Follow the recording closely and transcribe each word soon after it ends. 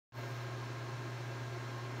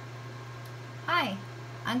Hi,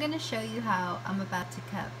 I'm going to show you how I'm about to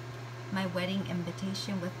cut my wedding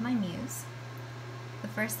invitation with my Muse. The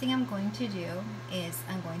first thing I'm going to do is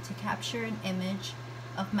I'm going to capture an image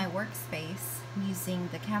of my workspace using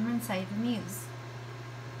the camera inside the Muse.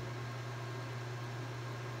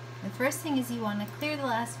 The first thing is you want to clear the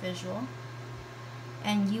last visual,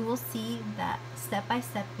 and you will see that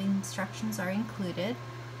step-by-step instructions are included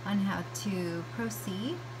on how to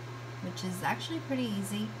proceed, which is actually pretty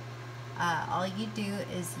easy. All you do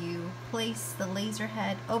is you place the laser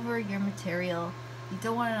head over your material. You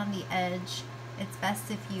don't want it on the edge. It's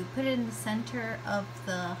best if you put it in the center of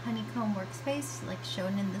the honeycomb workspace, like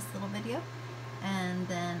shown in this little video. And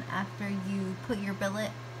then after you put your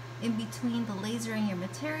billet in between the laser and your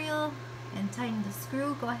material and tighten the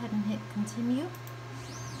screw, go ahead and hit continue.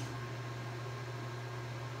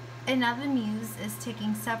 And now the Muse is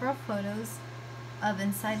taking several photos of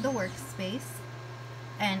inside the workspace,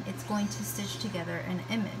 and it's going to stitch together an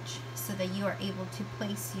image so that you are able to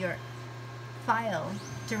place your file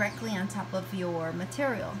directly on top of your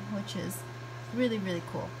material, which is really, really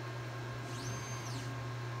cool.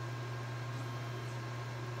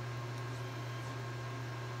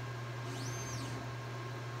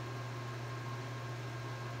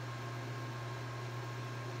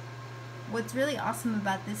 What's really awesome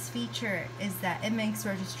about this feature is that it makes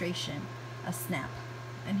registration a snap.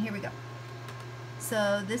 And here we go.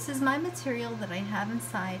 So this is my material that I have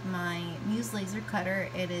inside my Muse laser cutter.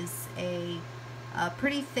 It is a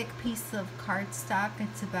pretty thick piece of cardstock.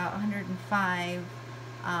 It's about 105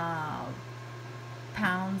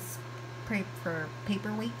 pounds per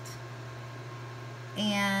paperweight.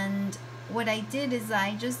 And what I did is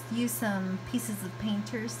I just used some pieces of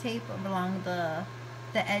painter's tape along the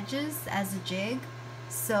edges as a jig.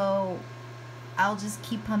 So I'll just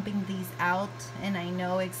keep pumping these out, and I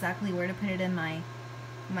know exactly where to put it in my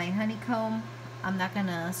honeycomb. I'm not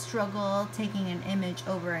gonna struggle taking an image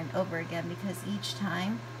over and over again, because each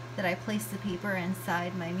time that I place the paper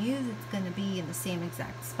inside my Muse, it's gonna be in the same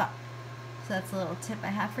exact spot. So that's a little tip I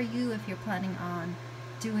have for you if you're planning on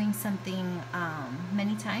doing something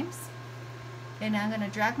many times. And now I'm gonna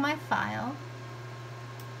drag my file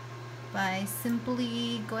by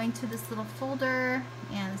simply going to this little folder,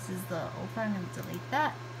 and this is the old file. I'm going to delete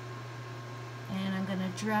that, and I'm going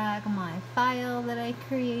to drag my file that I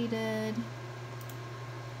created.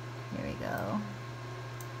 Here we go.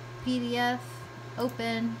 PDF,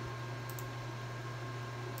 open.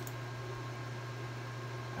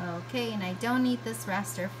 Okay, and I don't need this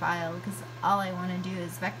raster file because all I want to do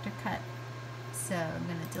is vector cut. So I'm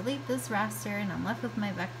going to delete this raster, and I'm left with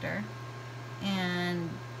my vector, and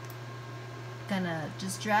gonna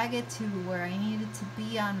just drag it to where I need it to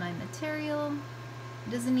be on my material.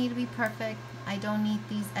 It doesn't need to be perfect. I don't need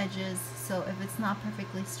these edges, so if it's not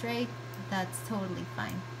perfectly straight, that's totally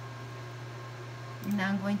fine. Now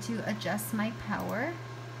I'm going to adjust my power.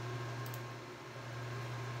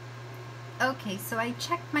 Okay, so I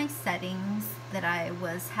checked my settings that I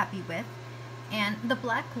was happy with, and the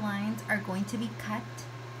black lines are going to be cut,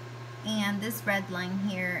 and this red line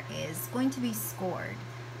here is going to be scored.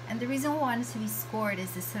 And the reason I want it to be scored is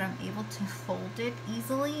so that I'm able to fold it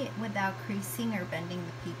easily without creasing or bending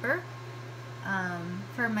the paper.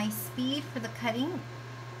 For my speed for the cutting,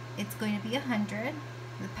 it's going to be 100,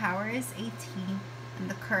 the power is 18, and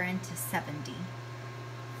the current is 70.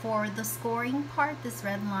 For the scoring part, this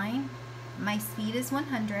red line, my speed is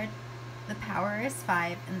 100, the power is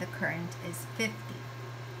 5, and the current is 50.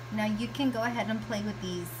 Now you can go ahead and play with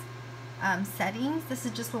these settings. This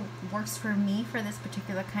is just what works for me for this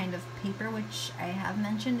particular kind of paper, which I have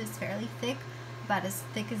mentioned is fairly thick, about as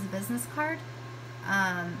thick as a business card.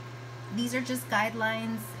 These are just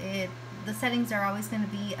guidelines. The settings are always going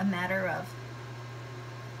to be a matter of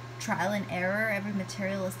trial and error. Every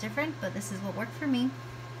material is different, but this is what worked for me.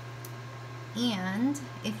 And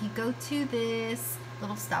if you go to this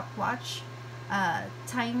little stopwatch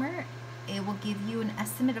timer, it will give you an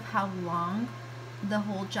estimate of how long the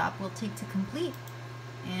whole job will take to complete.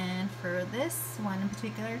 And for this one in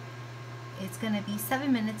particular, it's going to be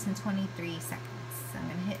 7 minutes and 23 seconds. So I'm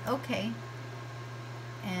going to hit OK,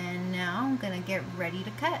 and now I'm going to get ready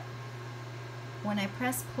to cut. When I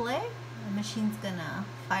press play, the machine's going to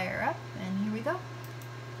fire up, and here we go.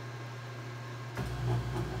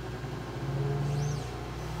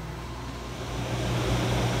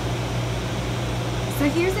 So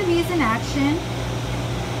here's the Muse in action.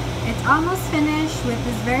 It's almost finished with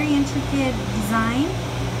this very intricate design.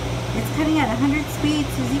 It's cutting at 100 speed,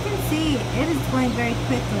 so as you can see, it is going very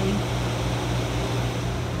quickly.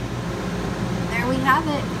 There we have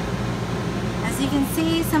it. As you can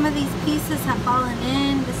see, some of these pieces have fallen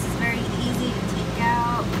in. This is very easy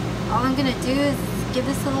out. All I'm gonna do is give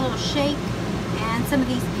this a little shake, and some of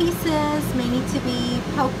these pieces may need to be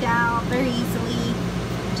poked out very easily,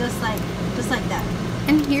 just like that.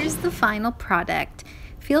 And here's the final product.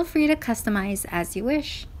 Feel free to customize as you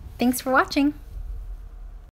wish. Thanks for watching.